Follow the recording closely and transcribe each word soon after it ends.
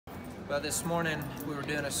Well, this morning we were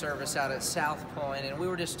doing a service out at South Point, and we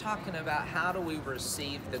were just talking about how do we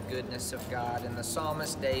receive the goodness of God. And the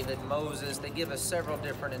psalmist David, Moses, they give us several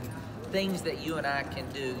different things that you and I can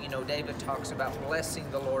do. You know, David talks about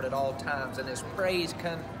blessing the Lord at all times and his praise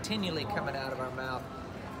continually coming out of our mouth.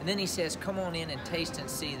 And then he says, come on in and taste and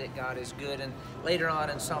see that God is good. And later on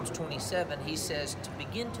in Psalms 27, he says to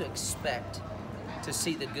begin to expect to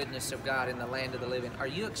see the goodness of God in the land of the living. Are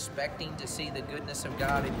you expecting to see the goodness of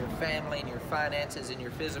God in your family, in your finances, in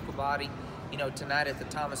your physical body? You know, tonight at the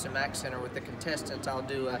Thomas and Mack Center with the contestants, I'll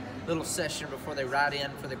do a little session before they ride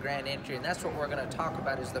in for the grand entry, and that's what we're going to talk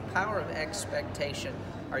about is the power of expectation.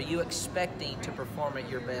 Are you expecting to perform at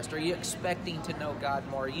your best? Are you expecting to know God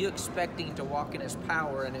more? Are you expecting to walk in His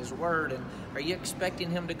power and His Word? And are you expecting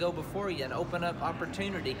Him to go before you and open up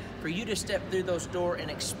opportunity for you to step through those doors and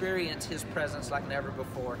experience His presence like never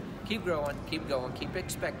before? Keep growing, keep going, keep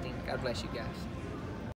expecting. God bless you guys.